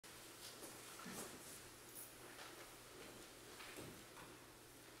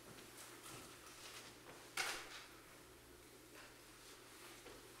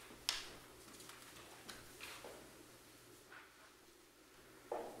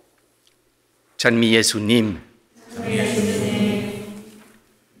찬미 예수님.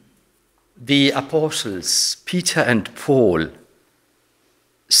 The apostles, Peter and Paul,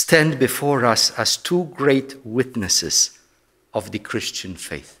 stand before us as two great witnesses of the Christian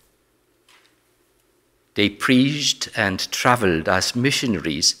faith. They preached and traveled as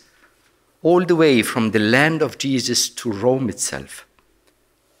missionaries all the way from the land of Jesus to Rome itself,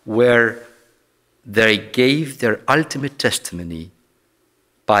 where they gave their ultimate testimony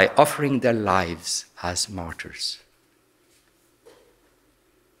by offering their lives as martyrs.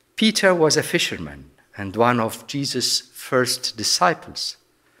 Peter was a fisherman and one of Jesus' first disciples,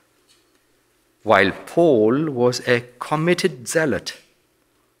 while Paul was a committed zealot,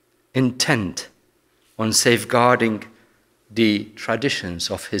 intent on safeguarding the traditions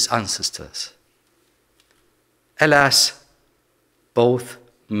of his ancestors. Alas, both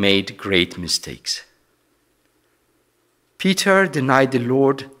made great mistakes. Peter denied the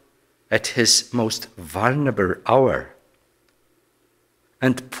Lord at his most vulnerable hour,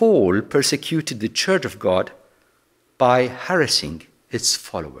 and Paul persecuted the Church of God by harassing its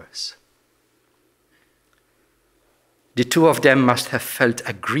followers. The two of them must have felt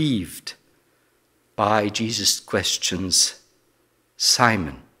aggrieved by Jesus' questions,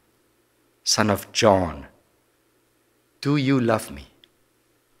 "Simon, son of John, do you love me?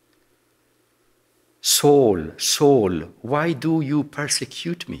 Saul, Saul, why do you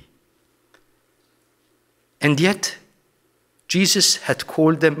persecute me?" And yet, Jesus had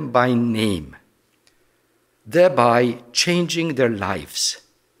called them by name, thereby changing their lives.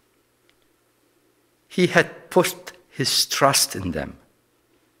 He had put his trust in them,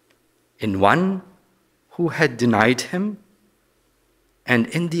 in one who had denied him, and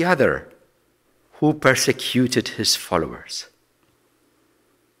in the other who persecuted his followers.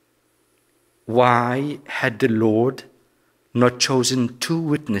 Why had the Lord not chosen two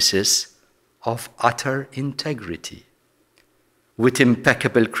witnesses of utter integrity, with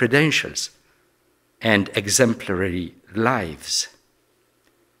impeccable credentials and exemplary lives?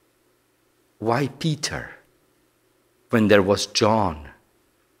 Why Peter when there was John?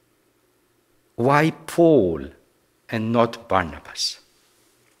 Why Paul and not Barnabas?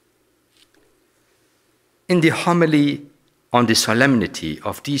 In the homily on the solemnity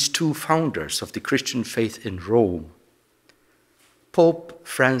of these two founders of the Christian faith in Rome, Pope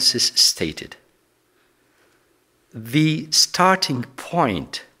Francis stated, "The starting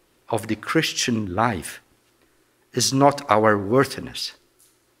point of the Christian life is not our worthiness.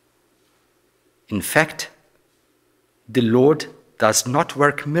 In fact, the Lord does not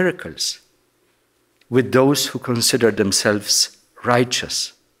work miracles with those who consider themselves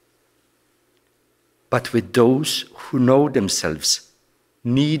righteous, but with those who know themselves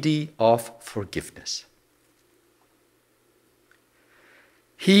needy of forgiveness.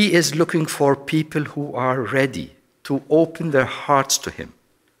 He is looking for people who are ready to open their hearts to him,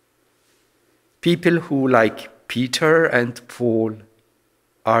 people who, like Peter and Paul,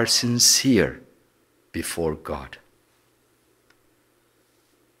 are sincere before God."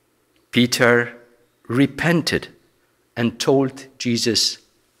 Peter repented and told Jesus,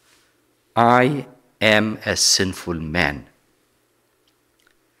 "I am a sinful man,"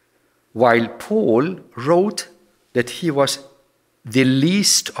 while Paul wrote that he was the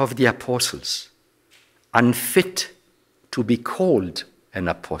least of the apostles, unfit to be called an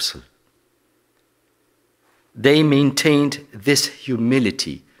apostle. They maintained this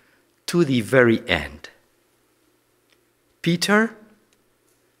humility to the very end. Peter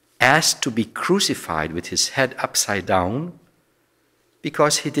asked to be crucified with his head upside down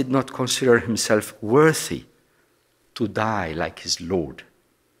because he did not consider himself worthy to die like his Lord.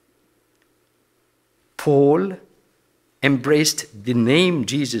 Paul embraced the name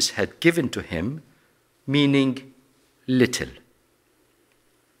Jesus had given to him, meaning little,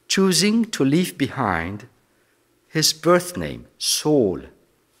 choosing to leave behind his birth name, Saul,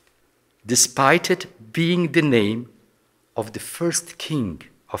 despite it being the name of the first king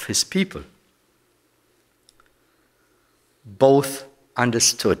of his people. Both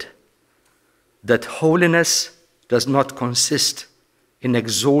understood that holiness does not consist in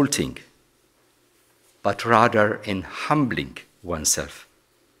exalting, but rather in humbling oneself.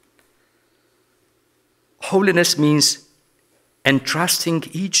 Holiness means entrusting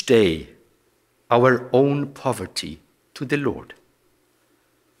each day our own poverty to the Lord,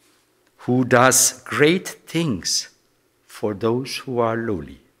 who does great things for those who are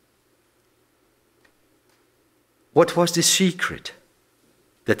lowly. What was the secret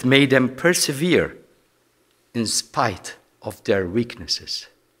that made them persevere in spite of their weaknesses?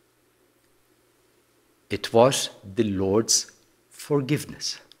 It was the Lord's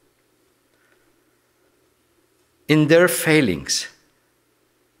forgiveness. In their failings,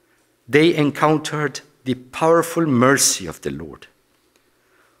 they encountered the powerful mercy of the Lord,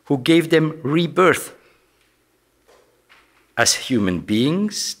 who gave them rebirth. As human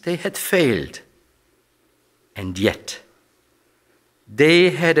beings, they had failed, and yet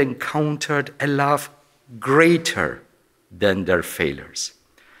they had encountered a love greater than their failures,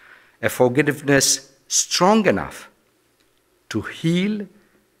 a forgiveness strong enough to heal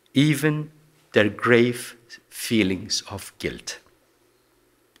even their grave feelings of guilt.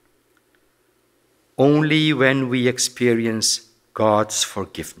 Only when we experience God's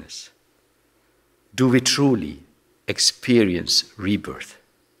forgiveness do we truly experience rebirth.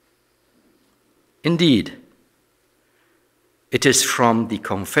 Indeed, it is from the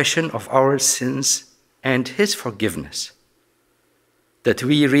confession of our sins and His forgiveness that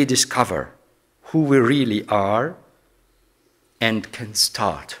we rediscover who we really are and can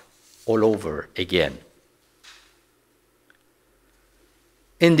start all over again.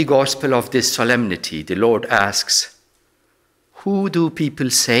 In the gospel of this solemnity, the Lord asks, "Who do people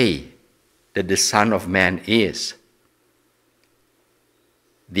say that the Son of Man is?"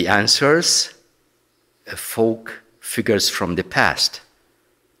 The answers evoke figures from the past: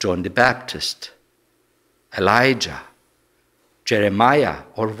 John the Baptist, Elijah, Jeremiah,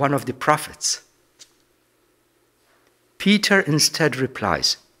 or one of the prophets. Peter instead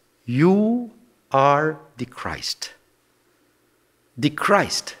replies, "You are the Christ." The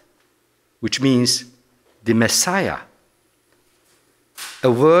Christ, which means the Messiah,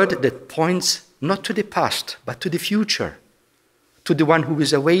 a word that points not to the past, but to the future, to the one who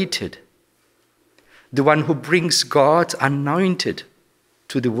is awaited, the one who brings God's anointed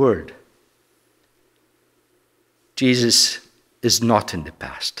to the world. Jesus is not in the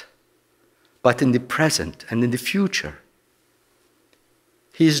past, but in the present and in the future.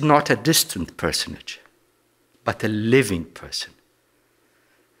 He is not a distant personage, but a living person.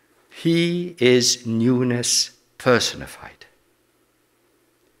 He is newness personified.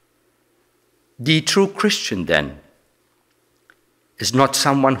 The true Christian, then, is not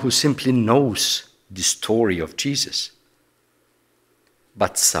someone who simply knows the story of Jesus,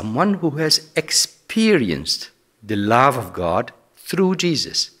 but someone who has experienced the love of God through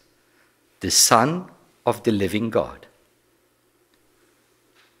Jesus, the Son of the living God.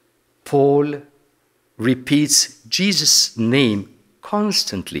 Paul repeats Jesus' name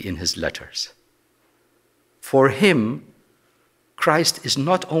constantly in his letters. For him, Christ is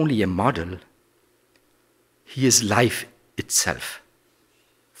not only a model, he is life itself.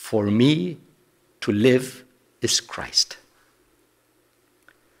 For me, to live is Christ.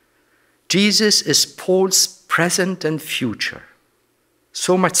 Jesus is Paul's present and future,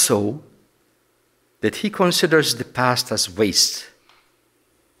 so much so that he considers the past as waste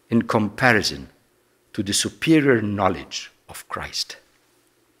in comparison to the superior knowledge of Christ.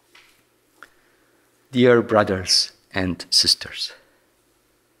 Dear brothers and sisters,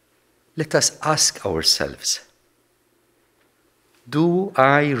 let us ask ourselves, do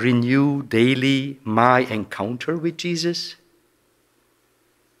I renew daily my encounter with Jesus?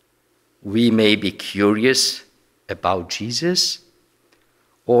 We may be curious about Jesus,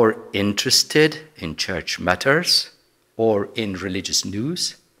 or interested in church matters, or in religious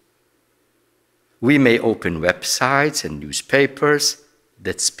news. We may open websites and newspapers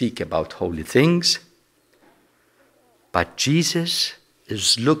that speak about holy things. But Jesus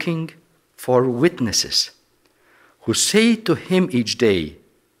is looking for witnesses who say to him each day,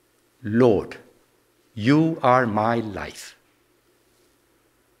 "Lord, you are my life."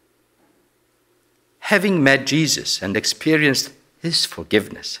 Having met Jesus and experienced his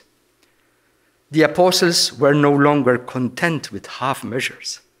forgiveness, the apostles were no longer content with half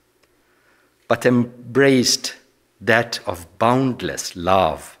measures, but embraced that of boundless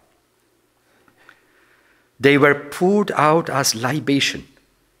love. They were poured out as libation.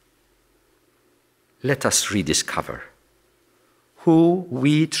 Let us rediscover who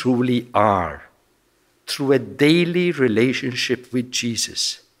we truly are through a daily relationship with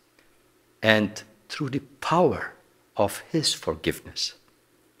Jesus and through the power of his forgiveness.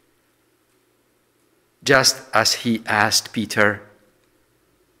 Just as he asked Peter,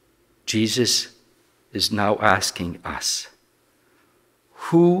 Jesus is now asking us,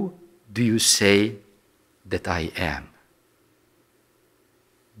 "Who do you say that I am?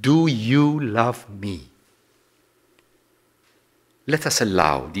 Do you love me?" Let us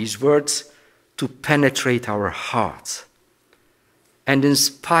allow these words to penetrate our hearts and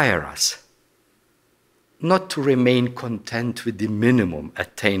inspire us not to remain content with the minimum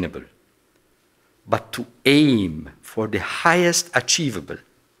attainable, but to aim for the highest achievable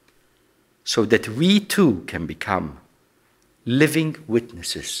so that we too can become living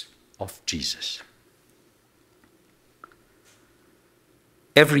witnesses of Jesus.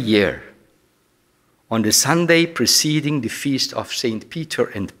 Every year, on the Sunday preceding the feast of St. Peter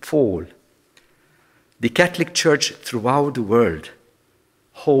and Paul, the Catholic Church throughout the world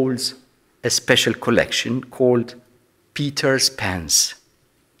holds a special collection called Peter's Pans,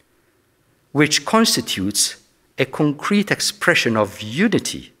 which constitutes a concrete expression of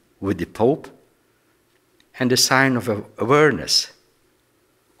unity with the Pope and a sign of awareness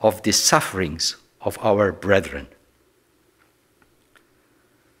of the sufferings of our brethren.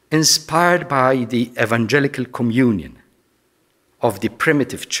 Inspired by the evangelical communion of the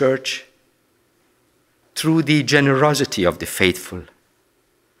primitive church, through the generosity of the faithful,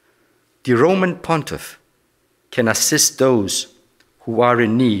 the Roman Pontiff can assist those who are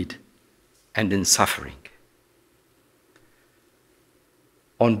in need and in suffering.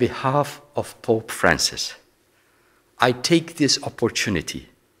 On behalf of Pope Francis, I take this opportunity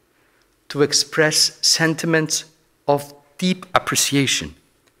to express sentiments of deep appreciation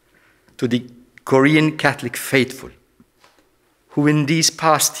to the Korean Catholic faithful, who in these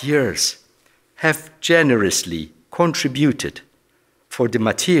past years have generously contributed for the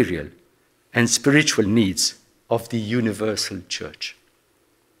material and spiritual needs of the universal church.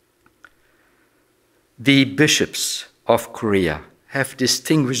 The bishops of Korea have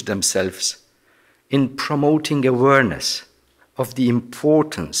distinguished themselves in promoting awareness of the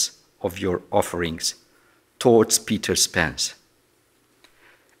importance of your offerings towards Peter's Pans,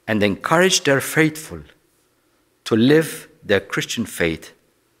 and encourage their faithful to live their Christian faith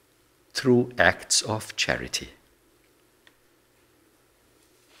through acts of charity.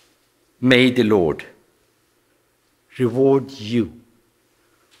 May the Lord reward you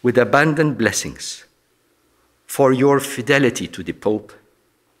with abundant blessings for your fidelity to the Pope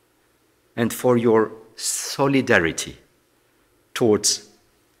and for your solidarity towards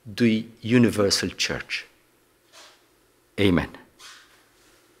the universal church. Amen.